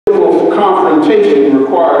confrontation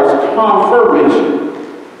requires confirmation.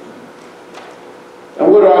 And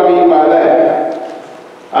what do I mean by that?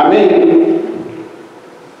 I mean,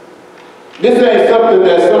 this ain't something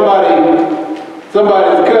that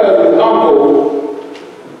somebody's cousin's uncle,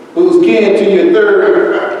 who's kin to your third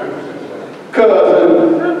cousin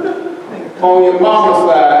on your mama's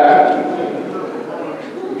side.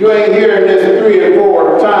 You ain't hearing this 3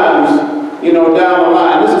 or 4 times, down the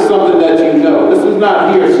line. This is something that you know. This is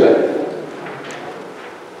not hearsay.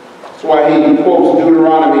 That's why he quotes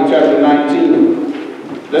Deuteronomy chapter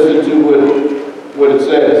 19. Listen to what it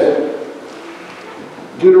says.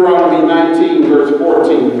 Deuteronomy 19, verse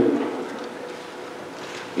 14.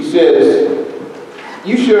 He says,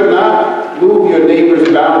 "You shall not move your neighbor's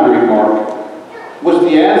boundary mark, which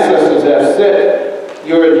the ancestors have set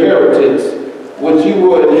your inheritance, which you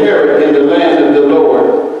will inherit in the land of the Lord,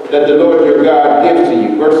 that the Lord your God gives to you."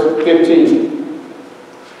 Verse 15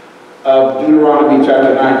 of Deuteronomy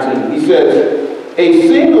chapter 19. He says, "A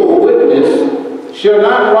single witness shall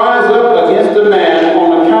not rise up against a man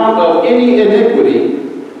on account of any iniquity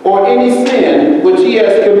or any sin which he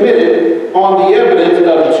has committed. On the evidence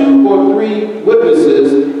of 2 or 3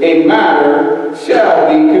 witnesses, a matter shall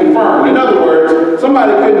be confirmed." In other words,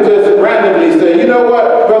 somebody couldn't just randomly say, "You know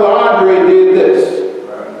what, Brother Andre did this."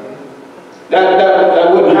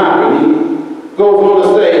 That wouldn't happen. He goes on to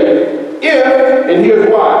say, if, and here's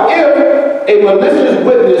why, if a malicious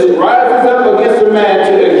witness rises up against a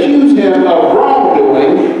man to accuse him of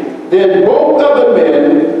wrongdoing, then both of the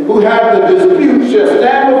men who have the dispute shall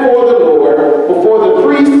stand before the Lord, before the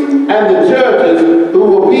priests and the judges who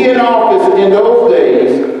will be in office in those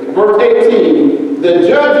days. Verse 18, "The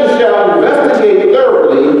judges shall investigate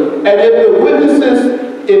thoroughly, and if the witness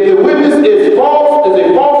is false,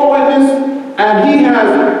 is a false witness, and he has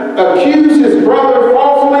accused his brother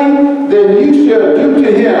falsely, then you shall do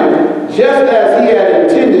to him just as he had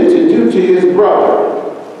intended to do to his brother.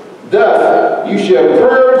 Thus you shall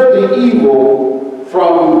purge the evil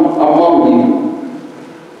from among you."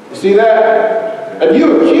 You see that? If you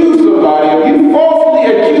accuse somebody, if you falsely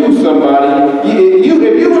accuse somebody, if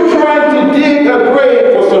you were trying to dig a grave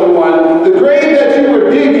for someone, the grave that you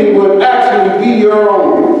were digging would actually be your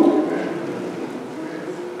own.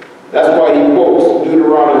 That's why he quotes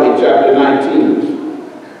Deuteronomy chapter 19.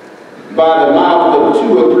 "By the mouth of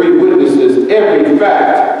 2 or 3 witnesses, every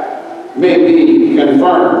fact may be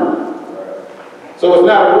confirmed." So it's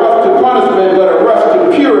not a rush to punishment, but a rush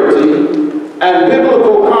to purity. And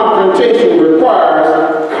biblical confrontation requires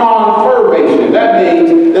confirmation. That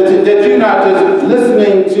means that you're not just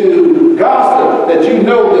listening to gossip, that you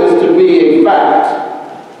know this to be a fact.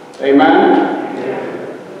 Amen?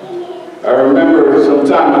 I remember some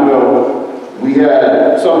time ago, we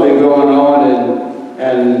had something going on,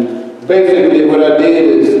 and basically what I did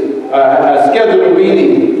is I scheduled a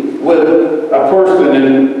meeting with a person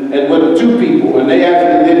and with 2 people, and they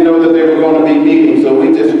actually didn't know that they were going to be meeting, so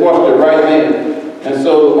we just squashed it right then. And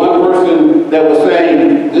so one person that was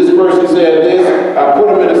saying, this person said this, I put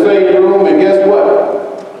them in the same room, and guess what?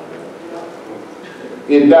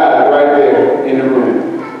 It died right there in the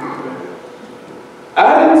room.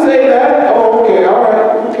 I didn't say that. Oh, okay, all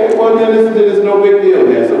right. Okay, well then it's no big deal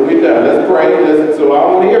then, so we're done. Let's pray. So I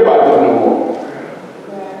don't want to hear about this no more.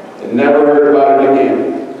 And never heard about it again.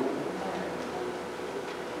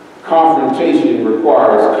 Confrontation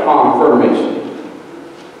requires confirmation.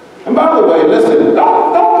 And by the way, listen,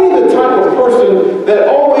 don't be the type of person that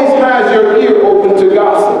always has your ear open to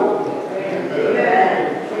gossip.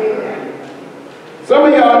 Some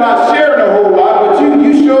of y'all are not sharing a whole lot, but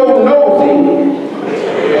you show nosy.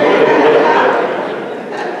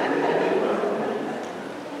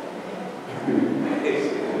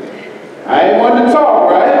 I ain't one to talk,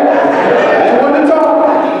 right? I ain't one to talk.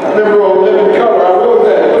 I remember on Living Color, I wrote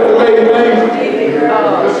that. What's the lady's name?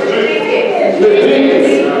 Miss Jenkins.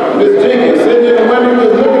 Miss Jenkins sitting in the window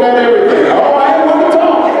just looking at everything. Oh, I ain't one to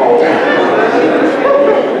talk.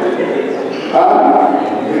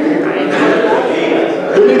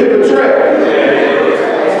 We need to portray.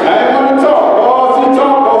 I ain't one to talk. Oh, she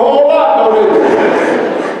talked a whole lot, don't it?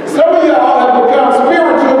 Some of y'all have become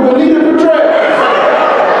spiritual, but need to portray.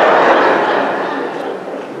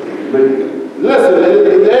 But listen,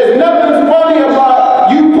 there's nothing funny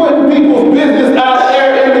about you putting people's business out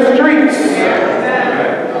there in the streets.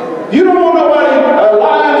 You don't want nobody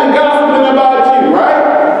lying and gossiping about you, right?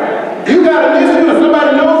 You got an issue, and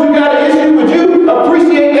somebody knows you got an issue, would you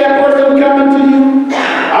appreciate that person coming to you? I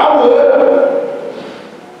would.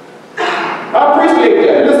 I appreciate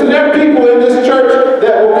that. Listen, there are people in this church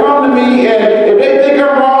that will come to me, and if they think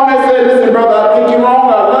I'm wrong, they say, listen, brother, I think you're wrong,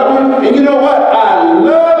 I love you. And you know what? I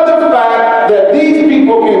love the fact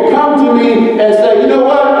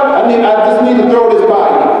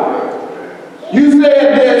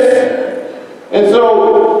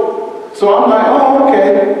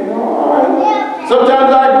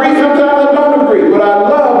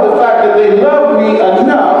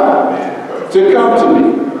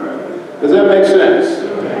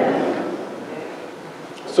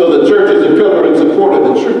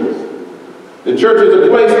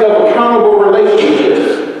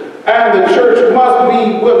the church must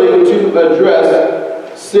be willing to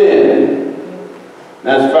address sin.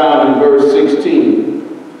 That's found in verse 16.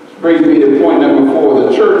 Which brings me to point number 4.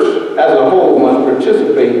 The church as a whole must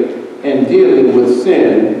participate in dealing with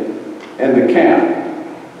sin in the camp.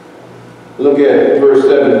 Look at verse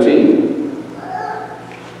 17.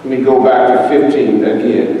 Let me go back to 15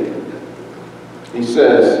 again. He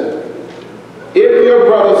says, if your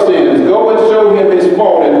brother sins, go and show him his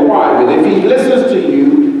fault in private. If he listens to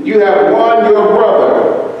you, you have won your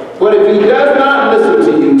brother. But if he does not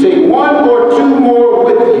listen to you, take 1 or 2 more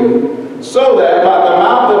with you, so that by the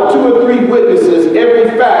mouth of 2 or 3 witnesses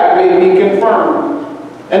every fact may be confirmed.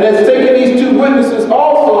 And as taking these 2 witnesses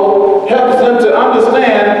also helps them to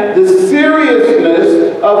understand the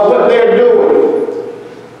seriousness of what they're doing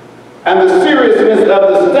and the seriousness of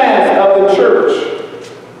the stance of the church.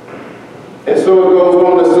 And so it goes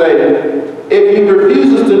on to say, if he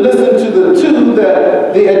refuses to listen to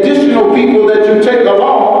the additional people that you take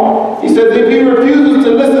along, he says, if he refuses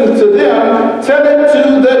to listen to them, tell it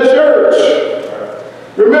to the church.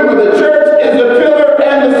 Remember, the church is a pillar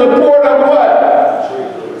and the support of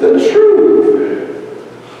what? The truth.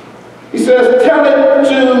 He says, tell it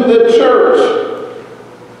to the church.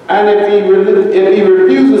 And if he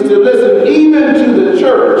refuses to listen even to the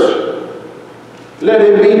church, let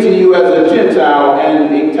him be to you as a Gentile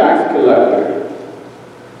and a tax collector.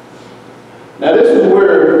 Now this is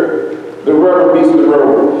where the rubber meets the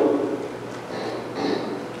road.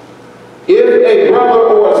 If a brother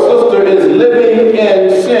or a sister is living in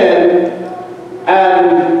sin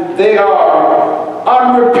and they are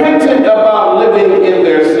unrepentant about living in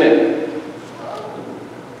their sin,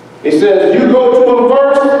 he says, you go to them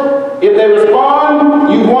first. If they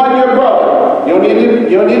respond, you won your brother. You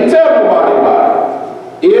don't need to tell nobody about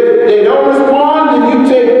it. If they don't respond, then you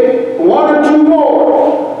take 1 or 2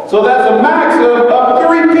 more. So that's a max of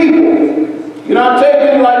 3 people. You're not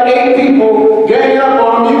taking like 8 people, gang up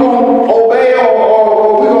on them, you're going to obey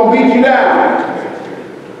or we're going to beat you down.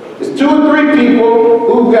 It's 2 or 3 people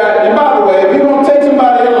who've got, and by the way, if you're going to take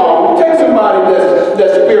somebody along, take somebody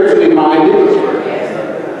that's spiritually minded.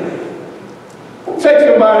 Take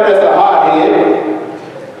somebody that's a hothead.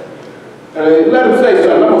 Let him say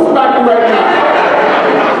something. I'm going to smack you right now.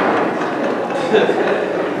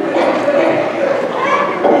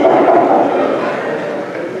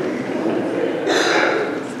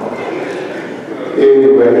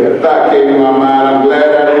 Anyway, the thought came to my mind. I'm glad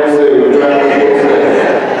I didn't say it.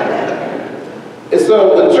 And so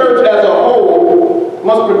the church as a whole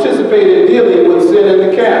must participate in dealing with sin in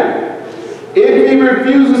the camp. If he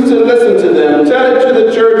refuses to listen to them, tell it to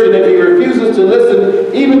the church, and if he refuses to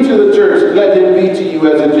listen even to the church, let him be to you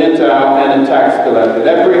as a Gentile and a tax collector.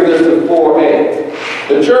 That brings us to 4a.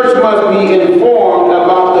 The church must be informed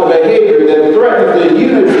about the behavior that threatens the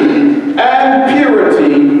unity and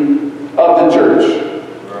purity of the church.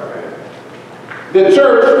 The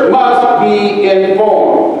church must be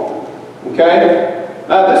informed. Okay?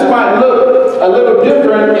 Now this might look a little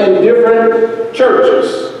different in different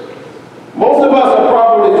churches. Most of us are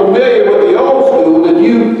probably familiar with the old school. If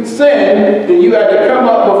you sinned, then you had to come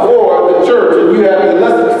up before the church, and you had to,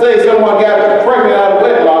 let's say someone got pregnant out of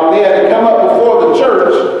wedlock, they had to come up before the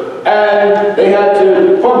church, and they had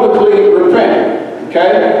to publicly repent.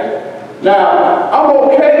 Okay? Now, I'm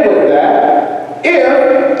okay with that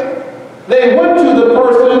if they went to the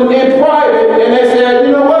person in private and they said,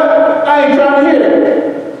 you know what, I ain't trying to hear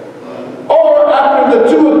it. Or after the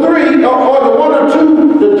 2 or 3, or the 1 or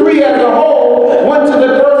 2, the 3 as a whole, went to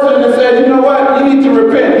the person and said, you know what, you need to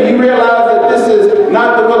repent. Do you realize that this is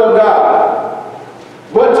not the will of God?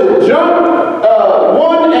 But to jump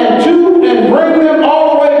 1 and 2 and bring them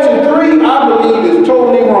all the way to 3, I believe is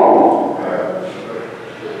totally wrong.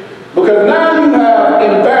 Because now you have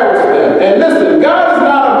embarrassed them. And listen, God is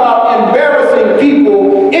not about embarrassing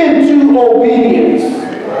people into obedience.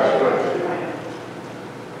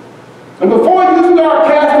 And before you start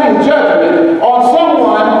casting judgment on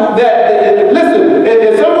someone that, listen,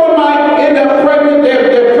 if someone might end up pregnant,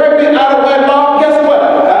 they're pregnant out of wedlock, guess what?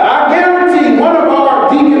 I guarantee one of our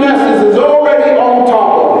deaconesses is already on top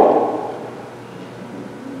of it.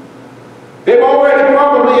 They've already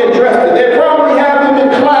probably addressed it. They probably have them in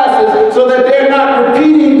classes so that they're not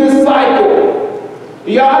repeating this cycle.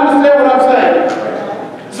 Do y'all understand what I'm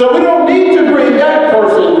saying? So we don't need to bring that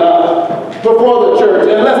person up before the church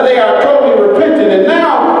unless they are totally repentant. And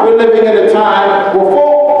now we're living in a time where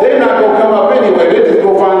folk, they're not going to come up anyway. They just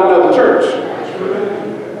go find another church.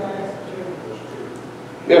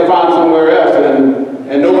 They'll find somewhere else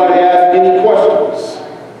and nobody asks any questions.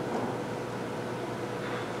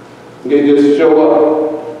 They just show up.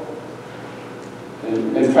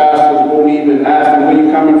 And pastors won't even ask them where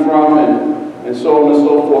you're coming from and so on and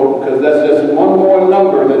so forth, because that's just one more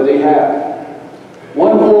number that they have.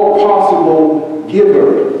 One more possible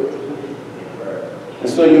giver. And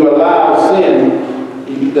so you allow sin,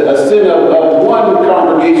 a sin of one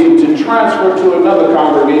congregation to transfer to another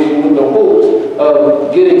congregation with the hopes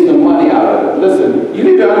of getting some money out of it. Listen, you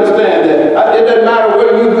need to understand that it doesn't matter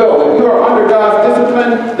where you go. If you are under God's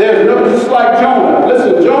discipline, there's no, just like Jonah.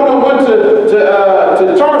 Listen, Jonah went to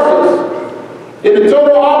Tarsus in the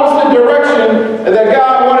total opposite direction that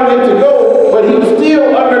God wanted him to go, but he was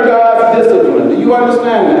still under God's discipline. Do you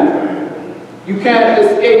understand that? You can't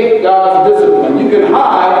escape God's discipline. You can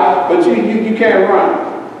hide, but you can't run.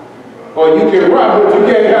 Or you can run, but you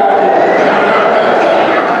can't hide.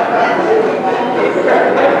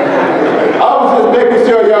 I was just making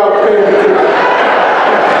sure y'all paying attention.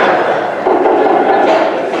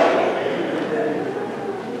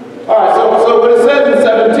 All right, so what it says in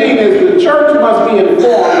 17 is the church must be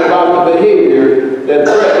informed about the behavior that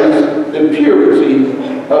threatens the purity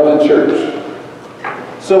of the church.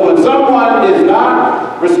 So when someone is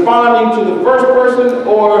not responding to the first person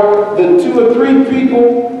or the 2 or 3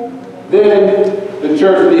 people, then the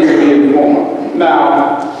church needs to be informed.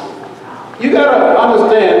 Now, you got to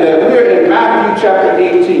understand that we're in Matthew chapter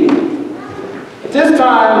 18. At this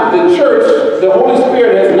time, the church, the Holy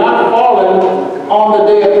Spirit has not fallen on the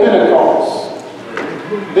day of Pentecost.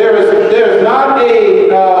 There is not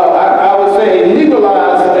I would say,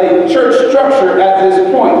 legalized a church structure at this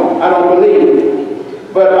point, I don't believe.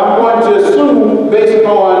 But I'm going to assume, based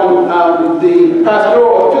on the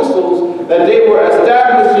pastoral epistles, that they were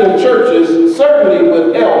establishing churches, certainly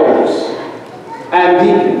with elders and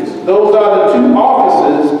deacons. Those are the 2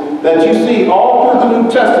 offices that you see all through the New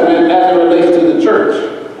Testament as it relates to the church.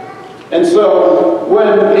 And so, when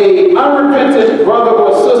an unrepentant brother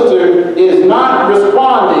or sister is not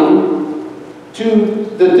responding to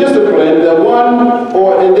the discipline,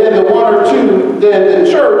 and then the 1 or 2, then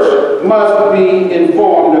the church must be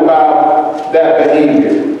informed about that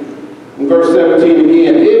behavior. In verse 17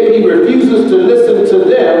 again, if he refuses to listen to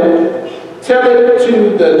them, tell it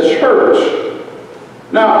to the church.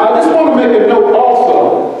 Now, I just want to make a note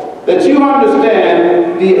also that you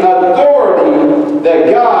understand the authority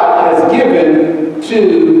that God has given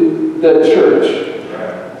to the church.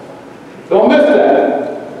 Don't miss that.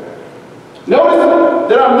 Notice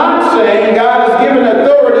that I'm not saying God has given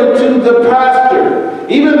authority to the pastor.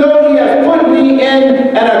 Even though he has put me in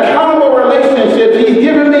an accountable relationship, he's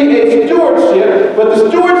given me a stewardship, but the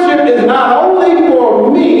stewardship is not only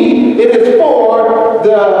for me, it is for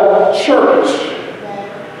the church.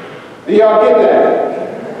 Do y'all get that?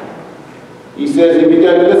 He says if he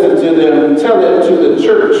doesn't listen to them, tell it to the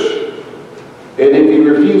church. And if he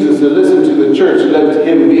refuses to listen to the church, let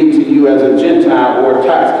him be to you as a Gentile or a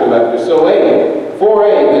tax collector. So A,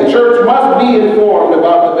 4A, the church must be informed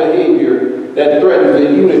about the behavior that threatens the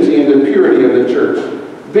unity and the purity of the church.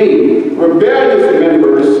 B, rebellious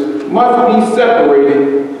members must be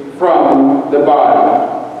separated from the body.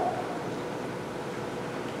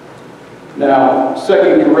 Now, 1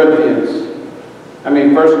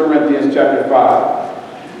 Corinthians chapter 5.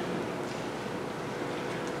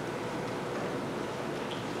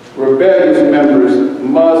 Rebellious members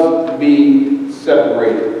must be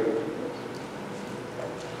separated.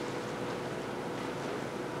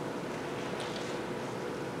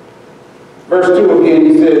 Verse 2 again,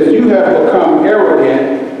 he says, you have become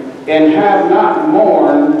arrogant and have not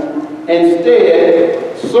mourned,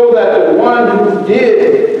 instead, so that the one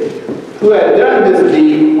who had done this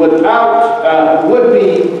deed would be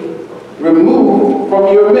removed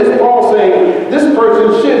from your midst. Paul saying, this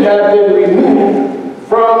person should have been removed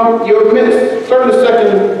from your midst. Turn to 2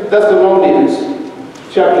 Thessalonians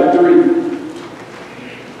chapter 3.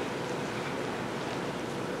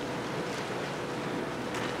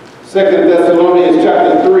 2 Thessalonians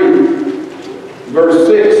chapter 3, verse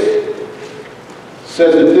 6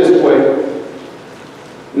 says it this way.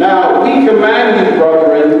 Now we command you,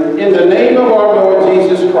 brethren, in the name of our Lord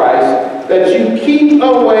Jesus Christ, that you keep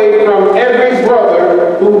away from every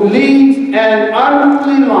brother who leads an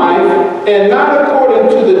unruly life and not according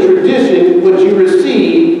to the tradition which you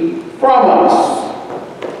received from us.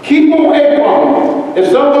 Keep away from them. If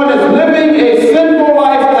someone is living a sinful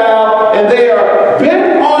lifestyle and they are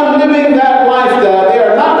bent on living that lifestyle, they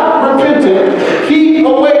are not repentant, keep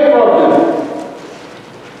away from them.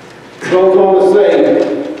 Goes on to say,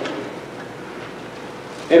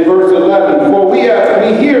 in verse 11, for we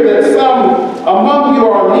hear that some among you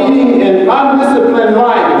are leading an undisciplined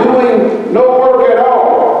life, doing no work at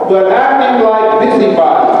all, but acting like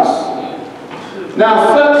busybodies.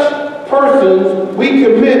 Now such persons we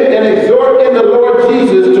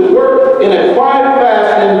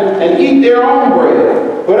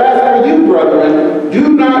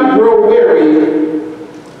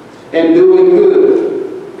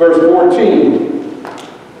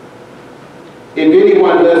If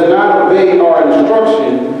anyone does not obey our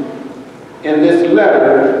instruction in this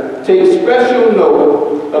letter, take special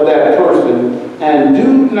note of that person and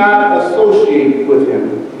do not associate with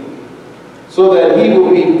him, so that he will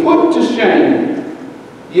be put to shame.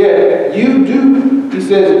 Yet you do, he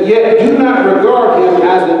says, yet do not regard